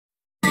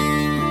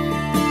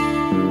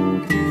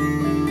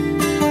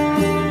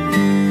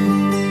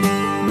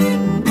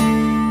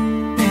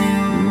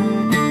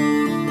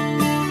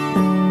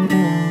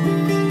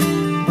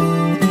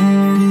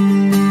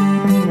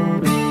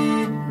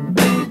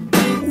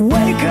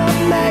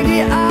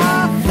Maggie,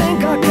 I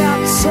think I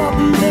got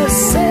something to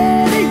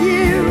say to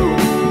you.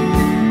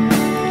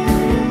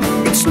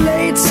 It's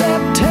late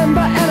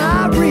September and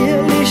I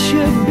really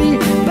should be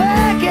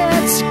back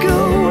at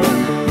school.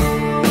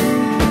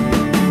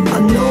 I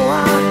know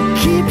I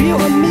keep you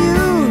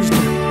amused,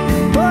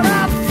 but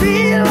I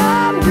feel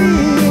I'm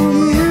being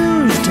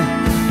used.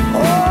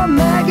 Oh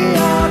Maggie,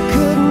 I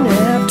couldn't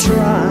have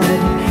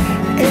tried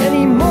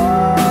anymore.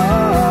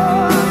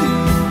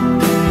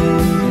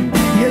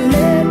 You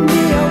led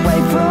me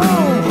away from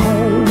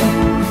home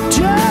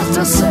just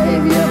to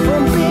save you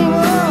from being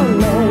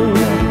alone.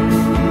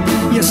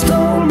 You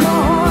stole my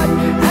heart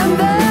and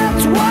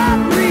that's what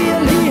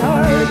really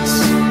hurts.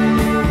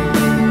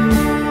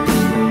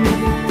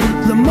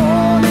 The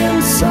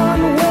morning sun,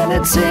 when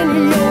it's in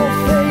your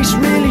face,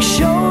 really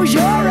shows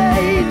your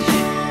age.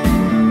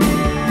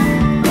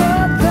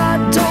 But that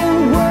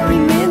don't worry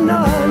me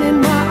none. In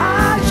my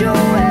eyes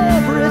you're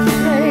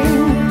everything.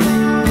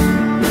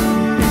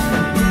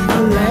 I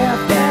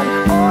laughed at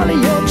all of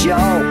your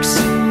jokes.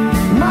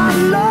 My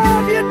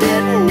love, you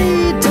didn't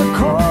need to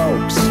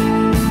coax.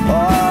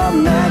 Oh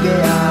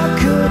Maggie, I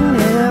couldn't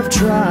have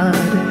tried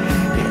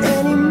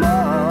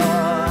anymore.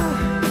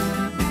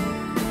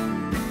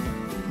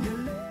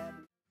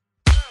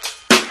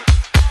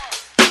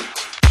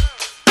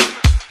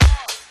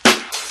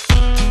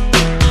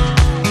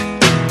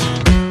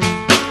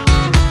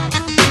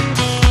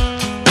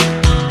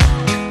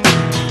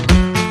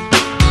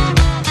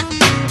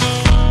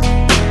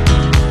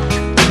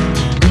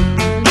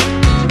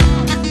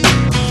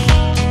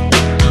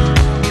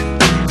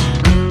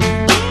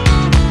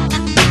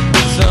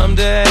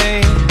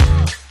 Someday,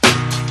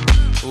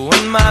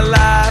 when my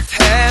life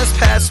has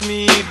passed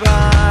me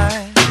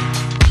by,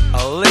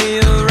 I'll lay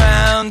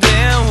around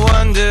and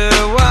wonder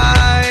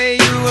why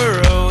you were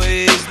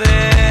always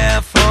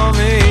there for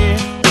me.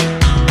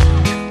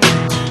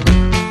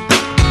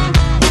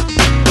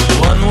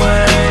 One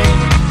way,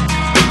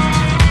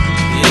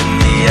 in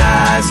the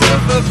eyes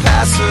of a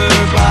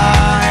passerby,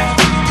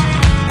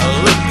 I'll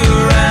look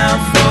around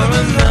for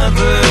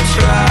another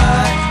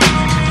try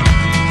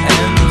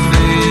and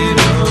fade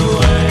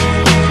away.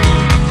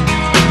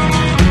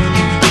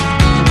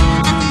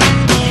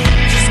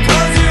 Just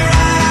close your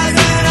eyes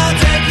and I'll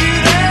take you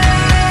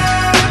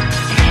there.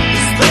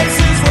 This place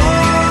is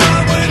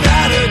warm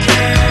without a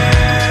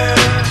care.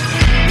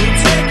 We'll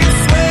take a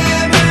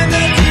swim in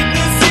the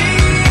deepest sea.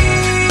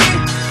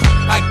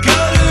 I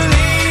gotta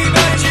leave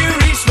but you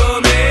reach for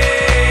me.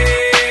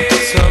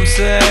 Some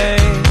say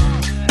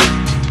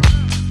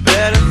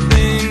better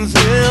things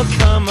will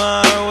come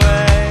our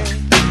way.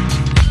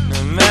 No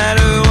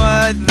matter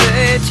what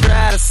they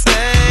try to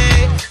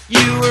say,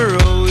 you were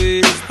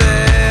always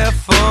there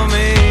for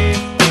me.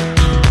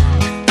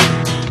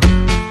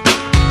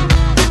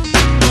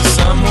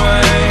 Some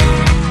way,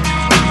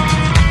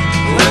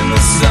 when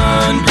the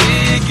sun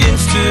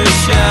begins to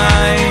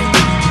shine,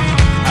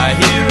 I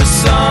hear a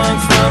song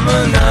from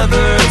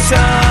another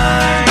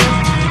time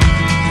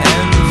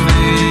and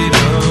fade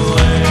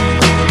away,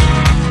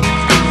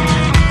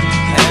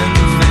 and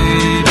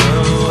fade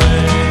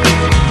away.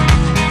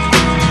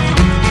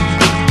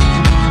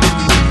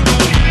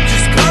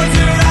 Just close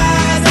your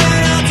eyes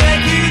and I'll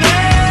take you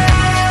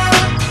there.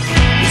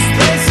 This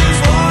place is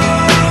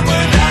warm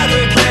without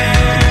a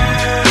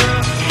care.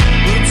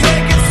 We'll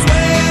take a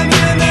swim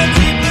in the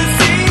deepest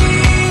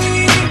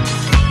sea.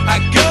 I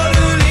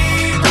gotta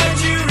leave but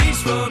you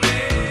reach for me.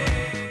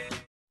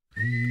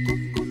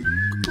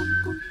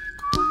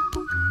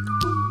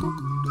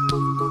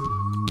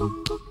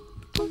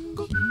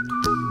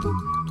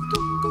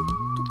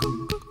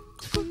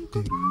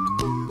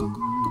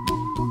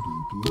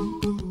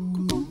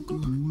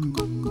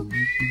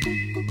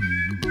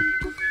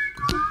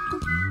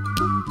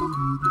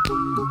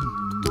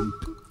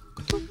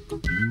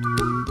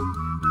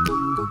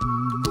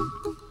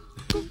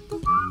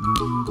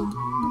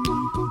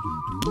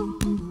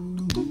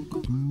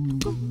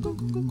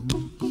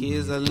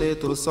 Here's a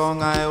little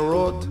song I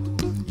wrote.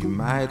 You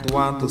might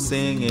want to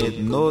sing it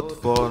note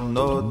for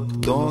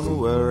note. Don't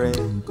worry,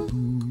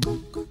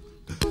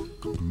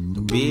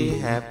 be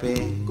happy.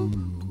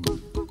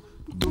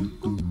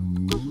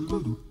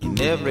 In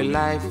every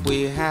life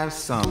we have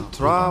some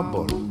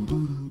trouble,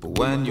 but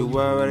when you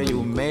worry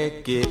you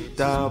make it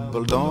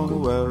double.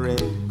 Don't worry,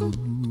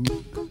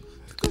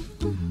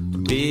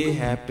 be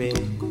happy.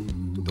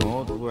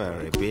 Don't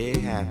worry, be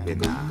happy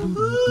now.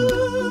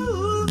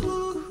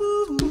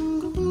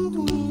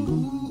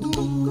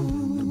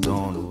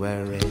 Don't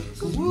worry,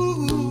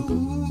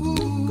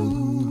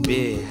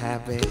 be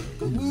happy.